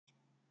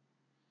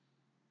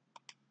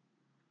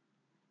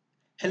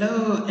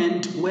Hello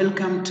and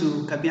welcome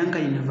to Kabianga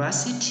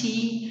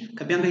University.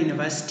 Kabianga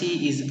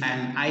University is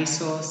an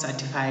ISO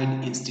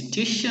certified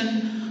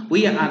institution.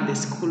 We are at the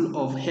School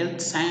of Health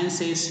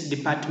Sciences,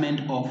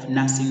 Department of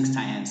Nursing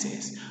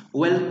Sciences.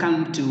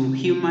 Welcome to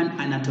Human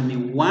Anatomy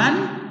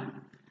 1.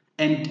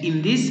 And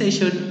in this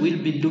session,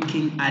 we'll be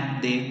looking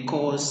at the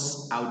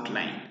course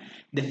outline.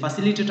 The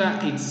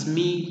facilitator is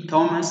me,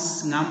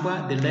 Thomas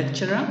Ngamba, the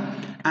lecturer,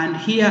 and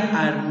here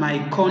are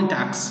my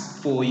contacts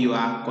for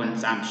your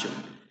consumption.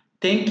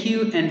 Thank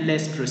you, and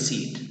let's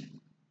proceed.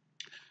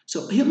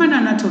 So, human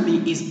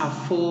anatomy is a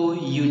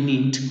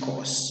 4-unit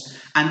course,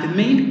 and the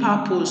main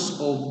purpose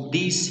of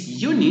this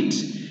unit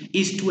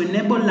is to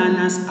enable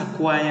learners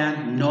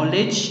acquire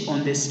knowledge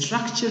on the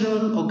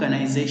structural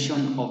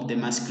organization of the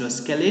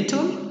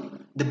musculoskeletal,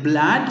 the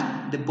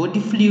blood, the body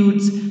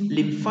fluids,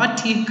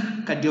 lymphatic,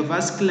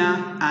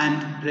 cardiovascular,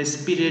 and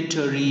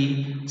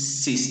respiratory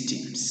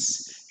systems.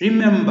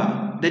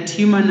 Remember that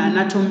human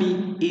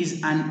anatomy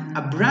is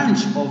a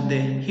branch of the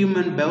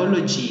human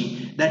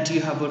biology that you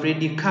have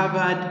already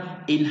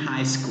covered in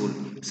high school.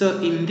 So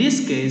in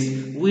this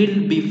case,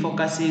 we'll be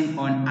focusing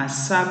on a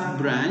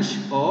sub-branch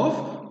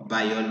of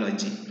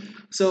biology.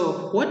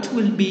 So what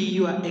will be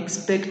your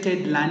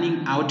expected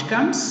learning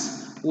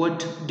outcomes?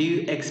 What do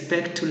you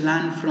expect to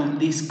learn from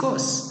this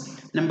course?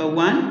 Number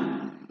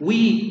one,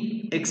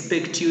 we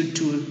expect you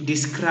to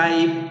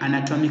describe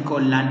anatomical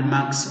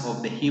landmarks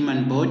of the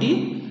human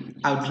body,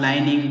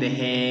 outlining the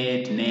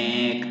head,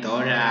 neck,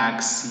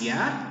 thorax,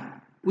 yeah?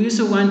 We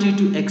also want you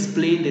to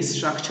explain the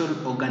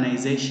structural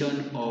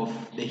organization of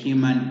the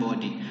human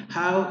body.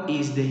 How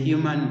is the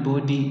human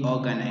body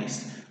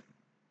organized?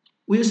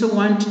 We also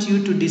want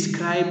you to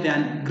describe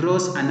the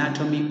gross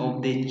anatomy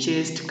of the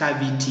chest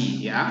cavity,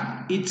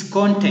 yeah? Its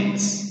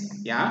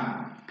contents,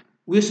 yeah?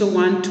 We also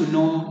want to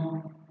know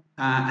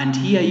and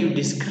here you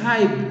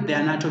describe the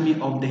anatomy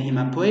of the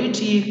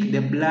hematopoietic,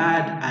 the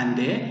blood, and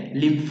the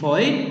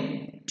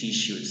lymphoid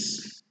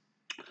tissues.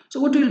 So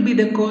what will be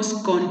the course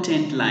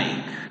content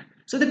like?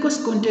 So the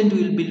course content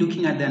will be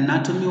looking at the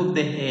anatomy of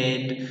the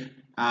head,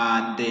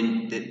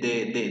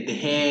 the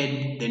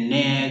head, the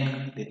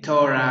neck, the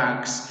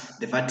thorax,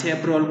 the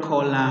vertebral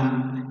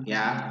column,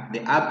 yeah,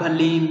 the upper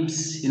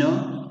limbs,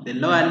 the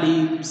lower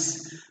limbs.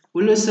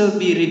 We'll also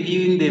be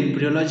reviewing the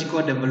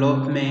embryological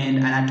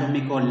development,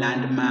 anatomical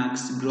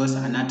landmarks, gross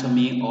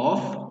anatomy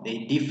of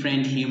the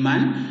different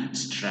human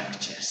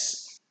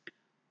structures.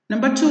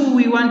 Number two,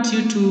 we want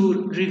you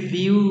to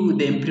review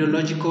the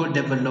embryological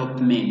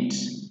development,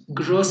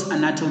 gross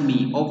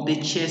anatomy of the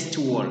chest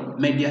wall,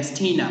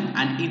 mediastinum,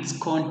 and its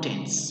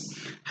contents,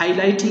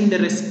 highlighting the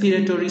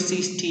respiratory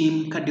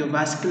system,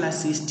 cardiovascular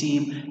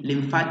system,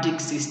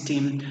 lymphatic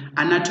system,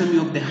 anatomy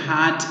of the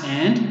heart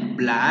and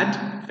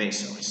blood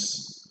vessels.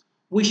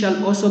 We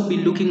shall also be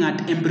looking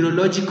at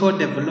embryological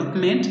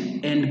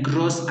development and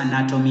gross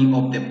anatomy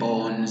of the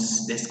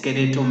bones, the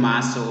skeletal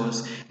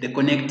muscles, the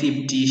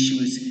connective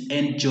tissues,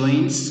 and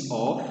joints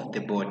of the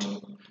body.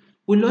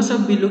 We'll also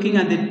be looking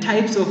at the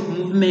types of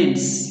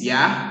movements,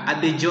 at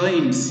the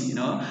joints,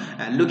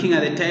 looking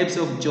at the types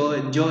of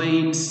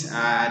joints,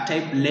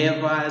 type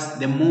levers,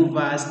 the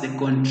movers, the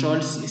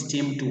control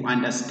system to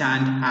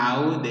understand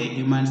how the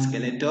human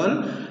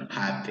skeletal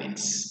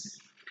happens.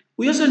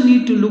 We also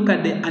need to look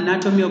at the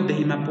anatomy of the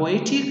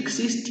hematopoietic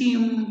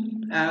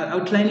system,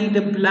 outlining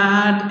the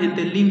blood and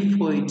the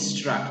lymphoid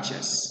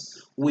structures.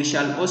 We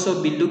shall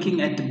also be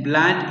looking at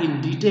blood in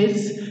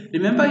details.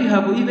 Remember, you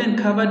have even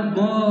covered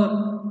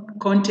more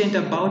content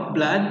about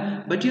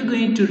blood, but you're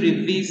going to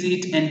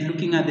revisit and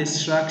looking at the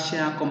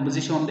structure,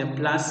 composition of the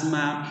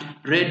plasma,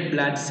 red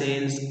blood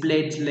cells,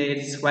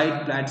 platelets,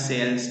 white blood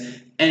cells,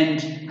 and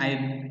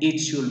it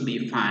should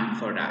be fun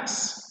for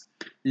us.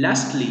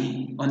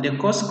 Lastly, on the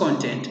course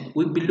content,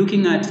 we'll be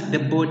looking at the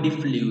body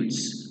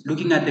fluids,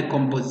 looking at the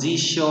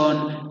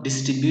composition,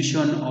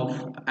 distribution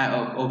of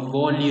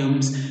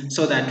volumes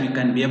so that we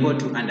can be able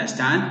to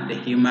understand the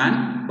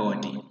human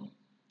body.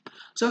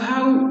 So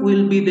how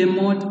will be the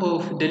mode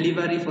of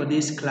delivery for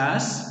this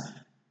class?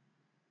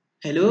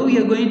 Hello, we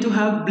are going to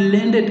have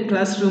blended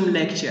classroom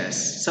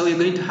lectures. So we're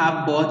going to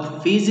have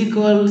both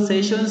physical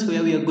sessions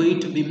where we are going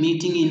to be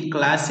meeting in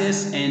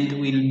classes and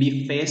we'll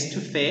be face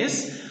to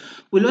face.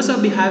 We'll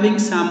also be having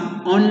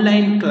some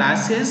online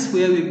classes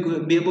where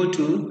we'll be able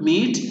to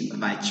meet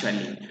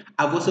virtually.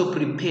 I've also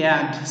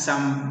prepared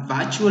some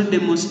virtual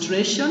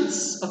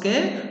demonstrations,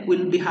 okay?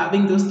 We'll be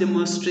having those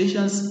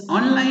demonstrations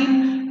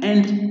online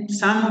and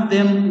some of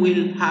them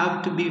will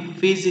have to be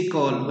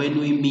physical when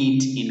we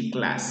meet in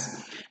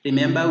class.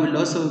 Remember, we'll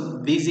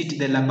also visit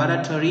the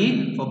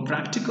laboratory for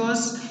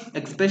practicals,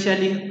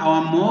 especially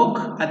our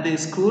mock at the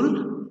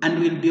school, and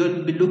we'll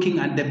be looking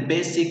at the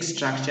basic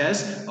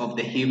structures of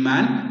the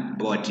human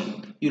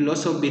body. You'll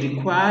also be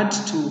required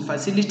to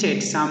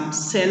facilitate some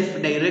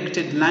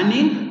self-directed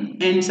learning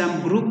and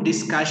some group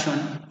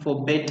discussion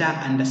for better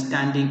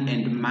understanding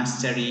and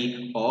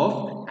mastery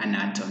of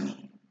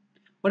anatomy.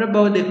 What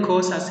about the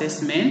course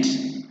assessment?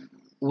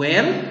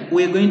 Well,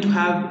 we're going to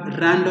have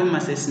random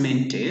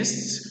assessment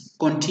tests,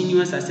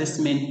 continuous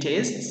assessment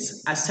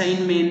tests,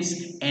 assignments,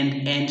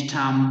 and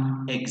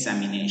end-term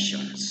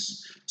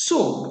examinations.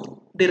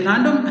 So, the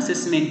random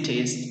assessment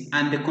test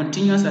and the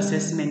continuous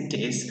assessment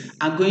test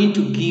are going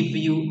to give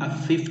you a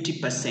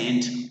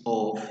 50%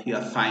 of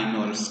your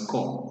final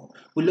score.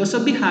 We'll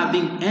also be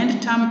having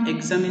end-term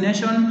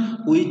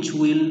examination, which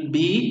will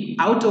be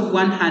out of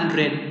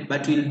 100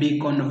 but will be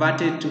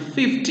converted to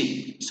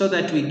 50, so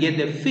that we get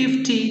the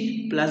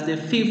 50 plus the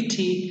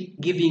 50,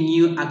 giving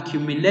you a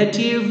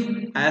cumulative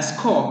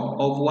score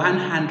of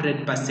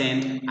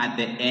 100% at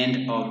the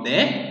end of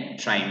the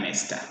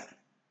trimester.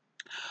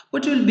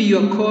 What will be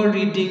your core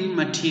reading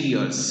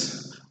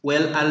materials?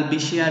 Well, I'll be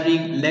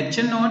sharing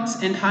lecture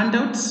notes and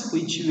handouts,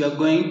 which we are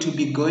going to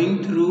be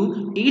going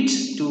through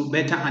it to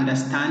better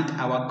understand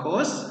our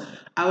course.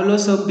 I will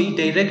also be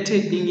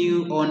directing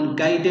you on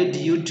guided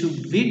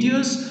YouTube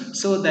videos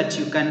so that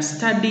you can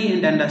study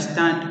and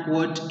understand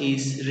what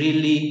is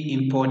really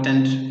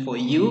important for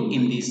you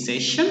in this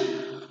session.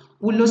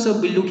 We'll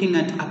also be looking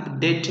at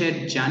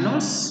updated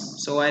journals.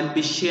 So I'll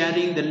be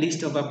sharing the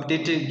list of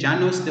updated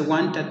journals, the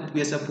one that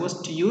we are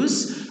supposed to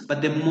use,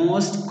 but the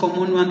most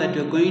common one that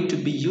we're going to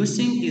be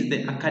using is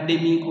the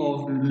Academy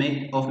of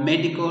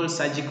Medical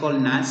Surgical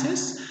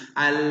Nurses.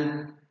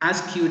 I'll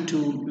ask you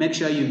to make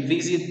sure you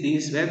visit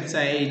this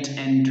website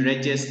and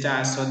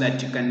register so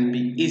that you can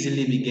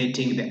easily be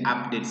getting the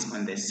updates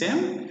on the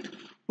same.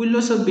 We'll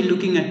also be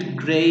looking at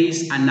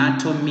Gray's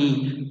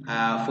Anatomy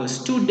for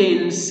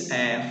students,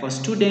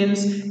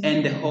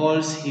 and the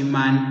whole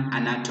human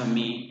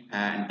anatomy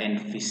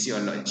and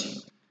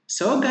physiology.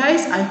 So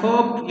guys, I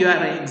hope you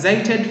are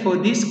excited for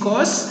this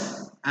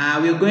course.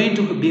 We're going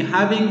to be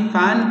having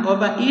fun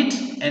over it,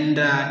 and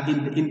at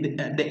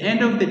the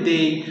end of the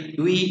day,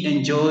 we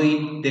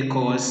enjoy the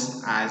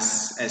course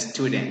as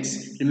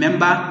students.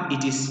 Remember,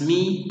 it is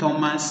me,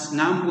 Thomas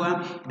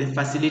Ngambwa, the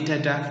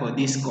facilitator for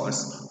this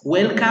course.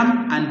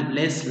 Welcome, and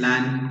let's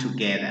learn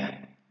together.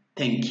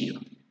 Thank you.